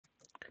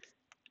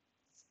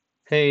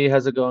Hey,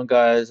 how's it going,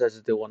 guys? I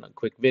just did one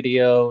quick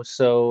video.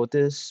 So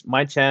this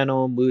my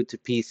channel moved to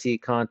PC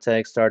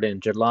context started in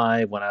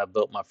July when I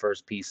built my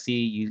first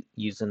PC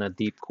using a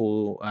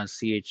Deepcool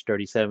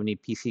CH3070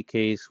 PC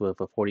case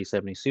with a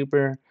 4070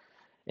 Super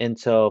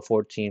Intel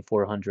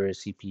 14400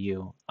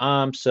 CPU.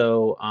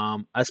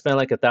 I spent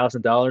like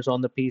 $1,000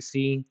 on the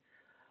PC,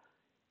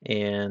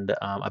 and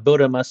I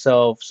built it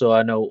myself, so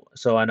I know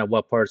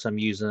what parts I'm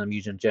using. I'm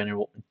using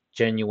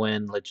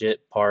genuine,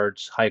 legit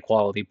parts, high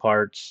quality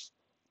parts,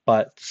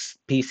 but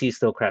PC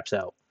still craps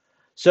out.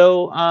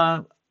 So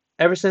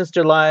ever since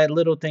July,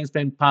 little things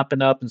been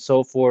popping up and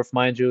so forth.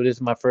 Mind you, this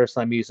is my first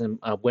time using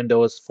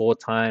Windows full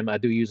time. I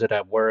do use it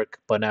at work,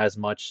 but not as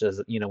much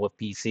as with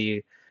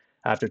PC.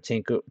 After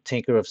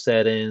tinker of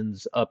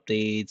settings,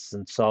 updates,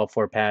 and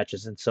software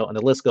patches, and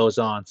the list goes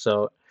on.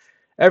 So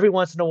every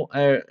once in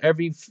a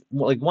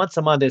like once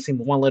a month, there seems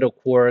one little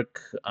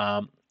quirk.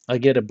 I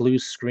get a blue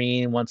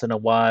screen once in a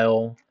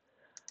while.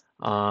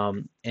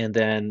 And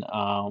then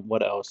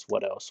what else?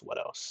 What else? What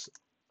else?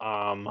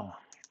 Um,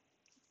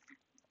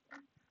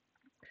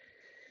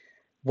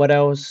 what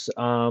else?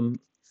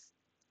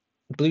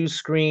 Blue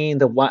screen.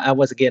 I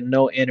was getting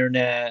no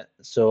internet,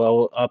 so I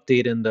was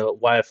updating the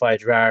Wi-Fi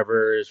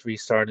drivers,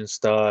 restarting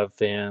stuff,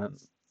 and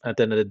at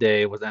the end of the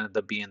day, it was ended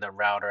up being the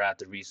router at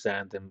the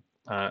reset, and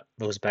it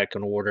was back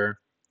in order.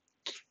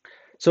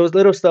 So it's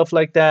little stuff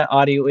like that,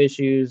 audio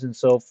issues and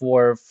so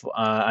forth.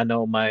 I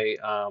know my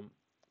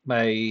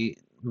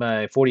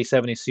my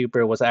 4070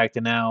 Super was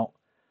acting out,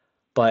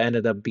 but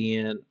ended up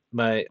being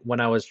my when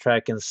I was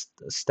tracking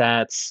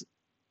stats,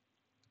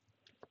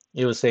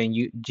 it was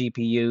saying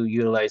GPU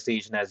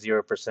utilization at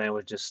 0%,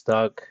 was just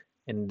stuck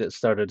and it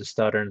started to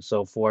stutter and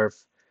so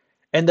forth.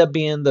 End up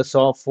being the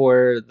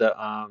software, the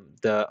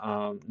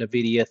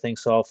NVIDIA Think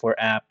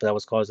software app that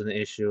was causing the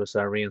issue. So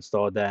I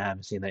reinstalled that. I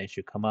haven't seen that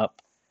issue come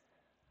up.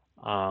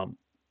 Um,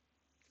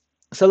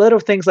 So little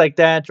things like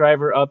that,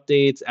 driver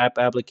updates, app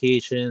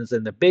applications,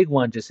 and the big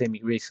one just hit me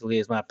recently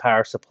is my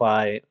power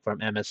supply from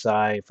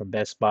MSI, from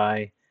Best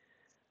Buy,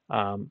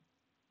 um,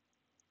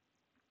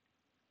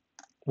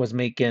 was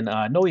making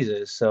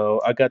noises.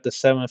 So I got the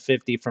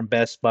 750 from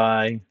Best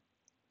Buy.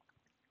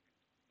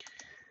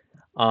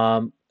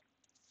 Um,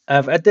 I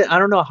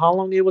don't know how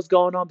long it was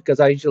going on because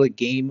I usually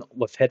game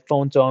with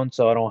headphones on,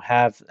 so I don't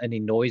have any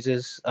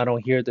noises. I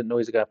don't hear the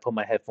noise. I gotta put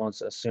my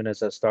headphones as soon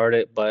as I start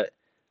it, but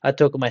I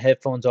took my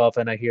headphones off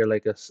and I hear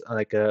like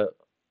a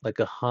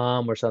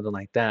hum or something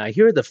like that. I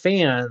hear the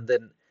fan,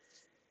 then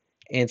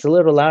and it's a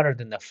little louder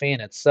than the fan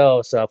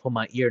itself. So I put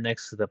my ear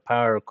next to the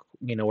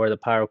where the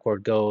power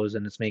cord goes,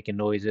 and it's making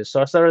noises.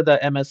 So I started the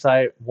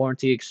MSI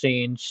warranty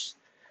exchange,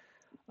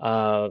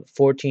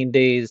 14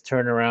 days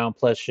turnaround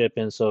plus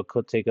shipping, so it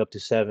could take up to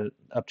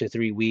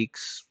 3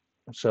 weeks.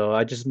 So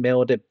I just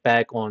mailed it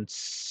back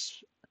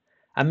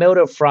I mailed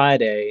it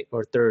Friday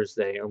or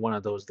Thursday or one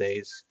of those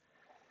days.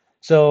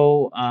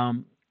 So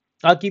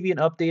I'll give you an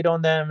update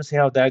on them, see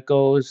how that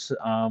goes.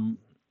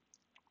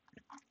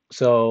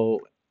 So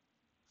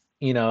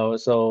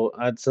so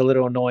it's a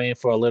little annoying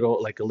for a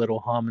little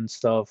hum and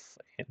stuff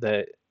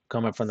that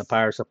coming from the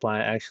power supply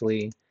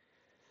actually.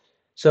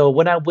 So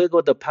when I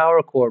wiggled the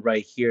power cord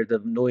right here, the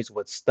noise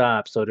would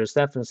stop. So there's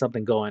definitely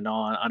something going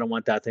on. I don't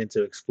want that thing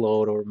to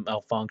explode or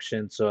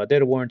malfunction. So I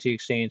did a warranty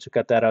exchange to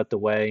got that out the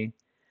way.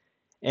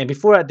 And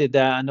before I did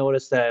that, I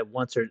noticed that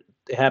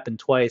it happened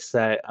twice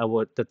that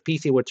the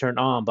PC would turn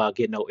on, but I'll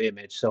get no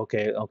image. So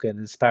okay,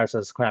 this power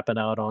supply's crapping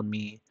out on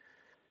me.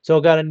 So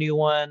I got a new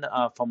one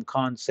from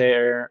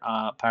Consair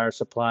Power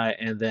Supply,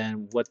 and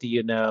then what do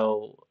you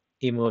know?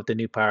 Even with the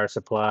new power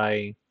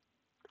supply,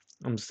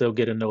 I'm still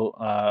getting no.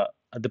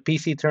 The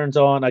PC turns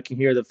on. I can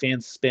hear the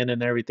fans spin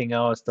and everything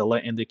else. The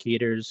light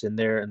indicators in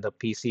there, and the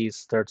PC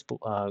starts,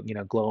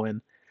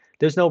 glowing.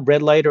 There's no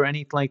red light or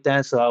anything like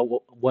that, so I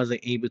wasn't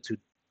able to.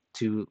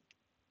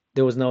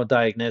 There was no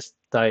diagnosis.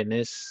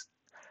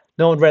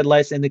 No red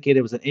lights indicated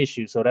it was an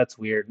issue, so that's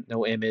weird.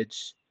 No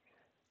image.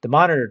 The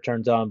monitor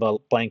turns on,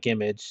 but blank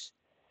image.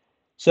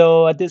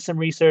 So I did some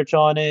research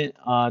on it.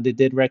 They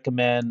did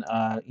recommend,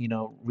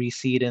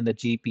 reseating the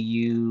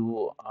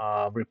GPU,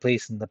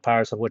 replacing the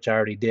power supply, which I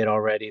already did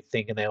already,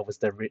 thinking that was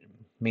the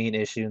main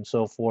issue and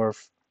so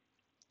forth.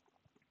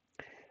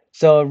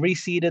 So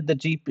reseated the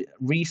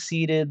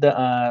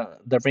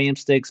RAM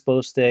sticks,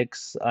 both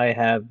sticks. I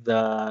have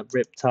the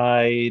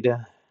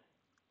Riptide.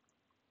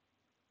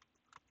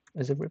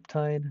 Is it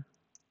Riptide?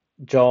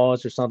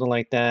 Jaws or something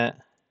like that.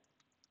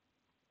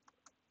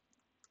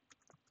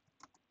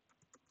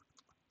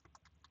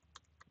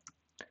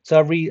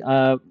 So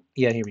yeah,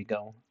 here we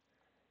go.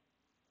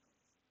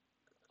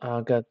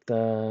 I got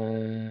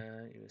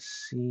the you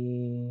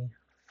see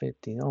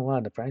 50. Oh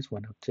wow, the price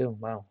went up too.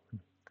 Wow.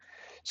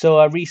 So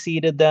I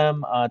reseeded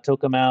them,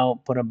 took them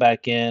out, put them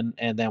back in,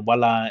 and then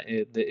voila,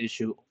 the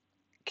issue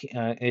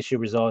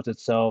resolved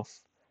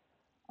itself.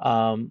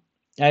 Um,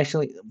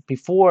 Actually,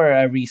 before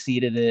I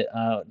reseeded it,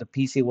 the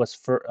PC was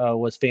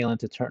failing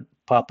to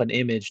pop an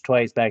image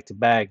twice back to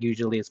back.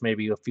 Usually, it's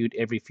maybe a few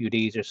every few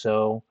days or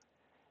so.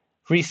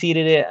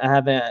 Reseated it. I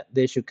haven't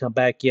the issue come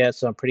back yet,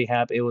 so I'm pretty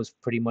happy. It was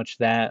pretty much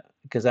that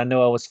because I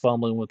know I was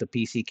fumbling with the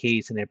PC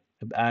case, and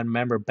I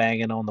remember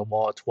banging on the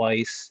wall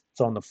twice.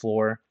 It's on the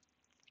floor,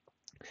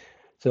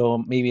 so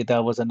maybe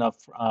that was enough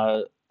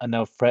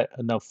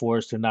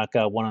force to knock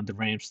out one of the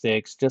RAM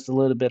sticks, just a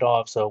little bit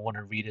off. So I want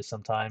to read it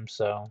sometimes.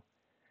 So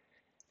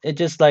it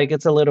just like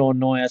it's a little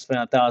annoying. I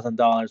spent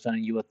 $1,000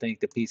 and you would think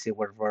the PC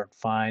would work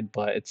fine,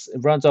 but it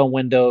runs on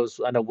Windows.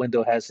 I know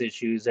Windows has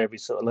issues, every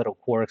so little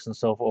quirks and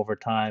stuff over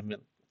time.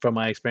 And from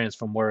my experience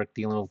from work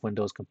dealing with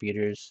Windows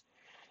computers,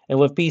 and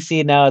with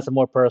PC now, it's a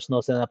more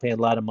personal. So I pay a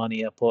lot of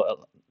money. I put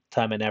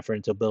time and effort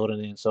into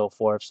building it and so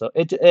forth. So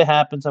it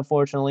happens,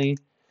 unfortunately.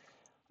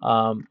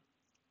 Um,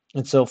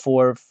 and so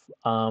forth.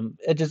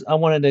 It just I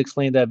wanted to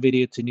explain that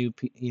video to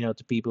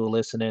to people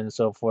listening and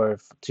so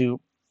forth. To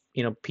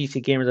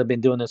PC gamers have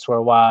been doing this for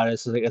a while.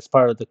 This is like it's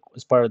part of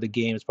the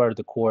game. It's part of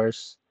the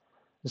course.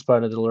 It's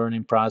part of the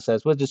learning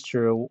process, which is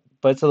true.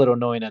 But it's a little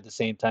annoying at the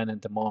same time.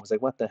 At the moment, it's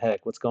like, what the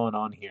heck? What's going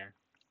on here?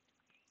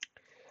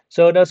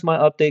 So that's my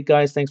update,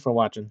 guys. Thanks for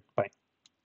watching. Bye.